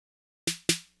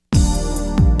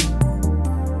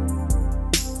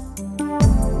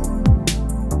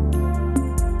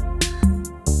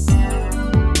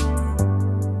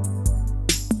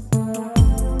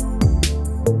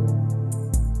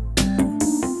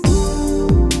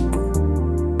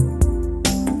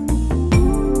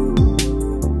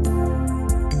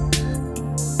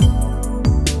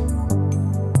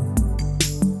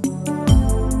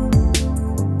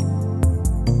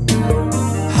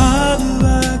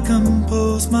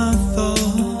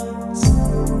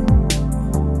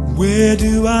where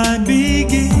do I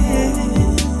begin?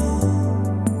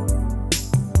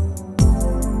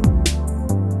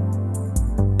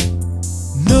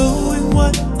 Knowing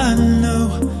what I know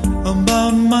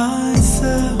about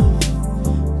myself,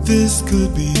 this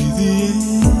could be the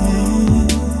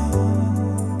end.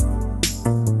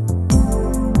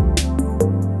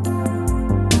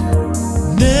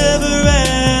 Never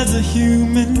as a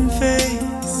human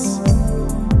face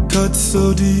cut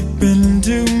so deep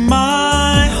into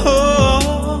my heart.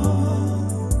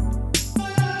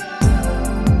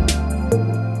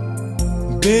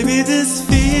 Baby, this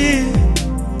fear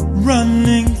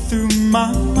running through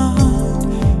my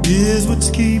mind is what's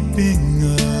keeping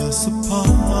us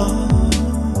apart.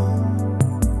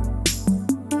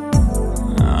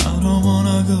 I don't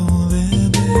wanna go there,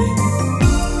 babe.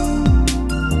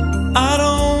 I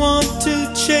don't want to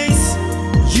chase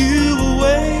you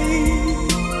away,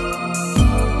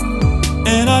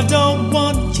 and I don't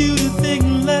want you to think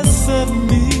less of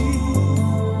me.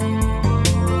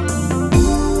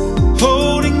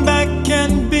 Holding back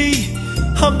can be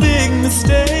a big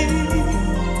mistake,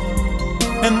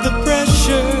 and the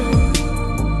pressure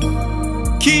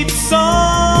keeps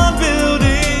on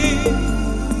building.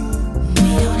 We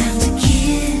don't have to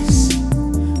kiss.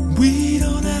 We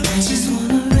don't have I just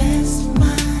wanna rest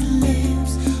my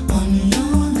lips on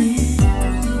your lips.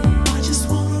 I just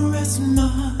wanna rest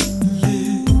my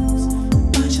lips.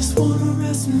 I just wanna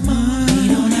rest my lips. We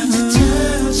don't have to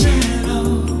touch at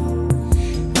all.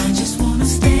 I just wanna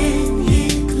stand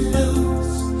here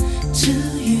close to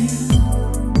you.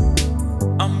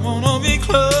 I wanna be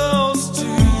close to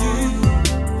you.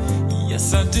 Yes,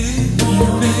 I do. We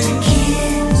don't have to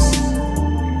kiss.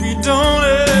 We don't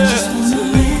I just wanna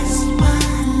rest my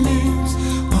lips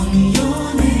on your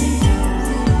lips.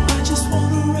 I just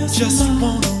wanna rest. Just my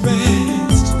wanna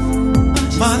rest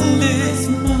my lips.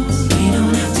 We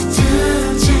don't have to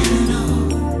touch at all.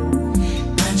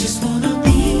 I just wanna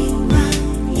be right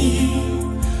here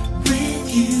with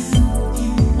you.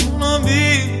 Wanna be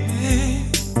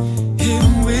here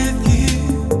with you.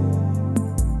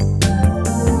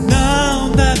 Now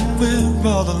that we're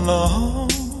all alone,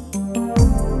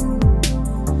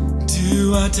 do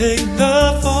I take the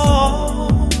fall?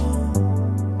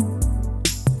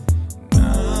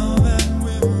 Now that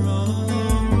we're all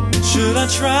alone, should I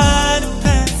try to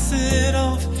pass it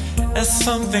off as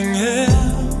something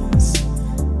else,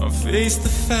 or face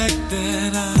the fact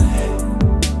that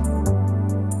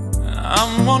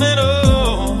I'm wanted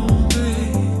all,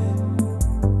 babe?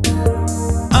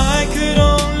 I could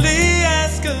only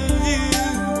ask of you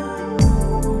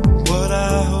what I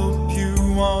hope you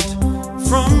want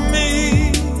from me.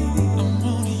 I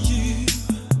wanted you,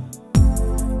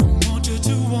 I want you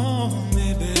to want me,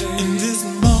 babe. In this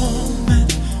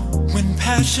moment when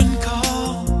passion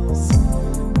calls,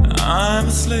 I'm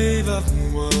a slave of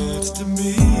words to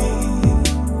me.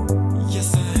 Yes,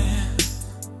 I am.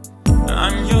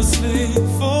 I'm your slave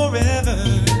forever.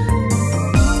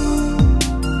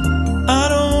 I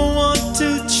don't want to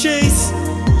chase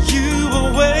you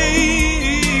away,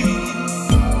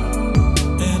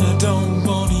 and I don't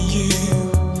want you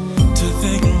to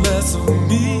think less of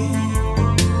me.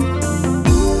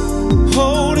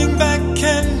 Holding back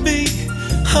can be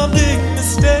a big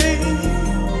mistake,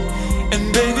 and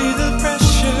baby, the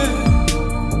pressure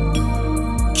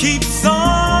keeps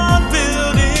on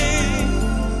building.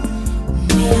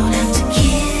 We don't have to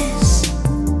kiss.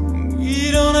 We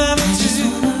don't have I just to.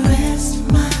 wanna rest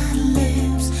my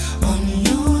lips on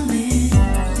your lips.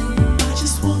 I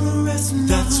just wanna rest.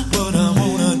 That's what I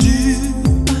wanna do.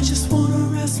 I just wanna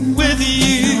rest with We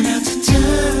you. don't have to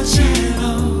touch at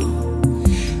all.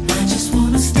 I just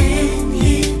wanna stand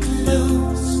here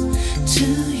close to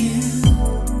you.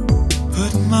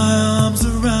 Put my arms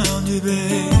around you,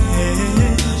 babe.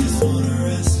 I just wanna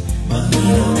rest my We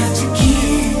don't have to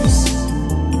kiss.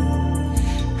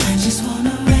 I just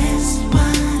wanna rest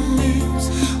my lips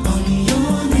on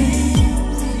your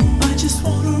lips. I just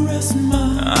wanna rest my.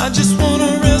 I just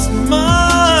wanna rest my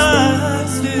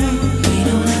lips. We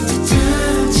don't have to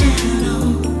touch at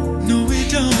all. No, we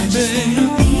don't, I just babe. wanna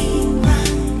be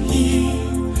right here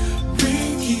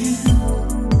with you.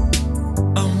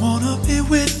 I wanna be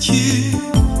with you.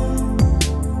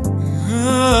 We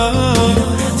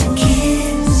don't have to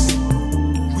kiss.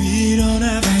 We don't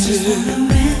have I just to. wanna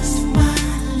rest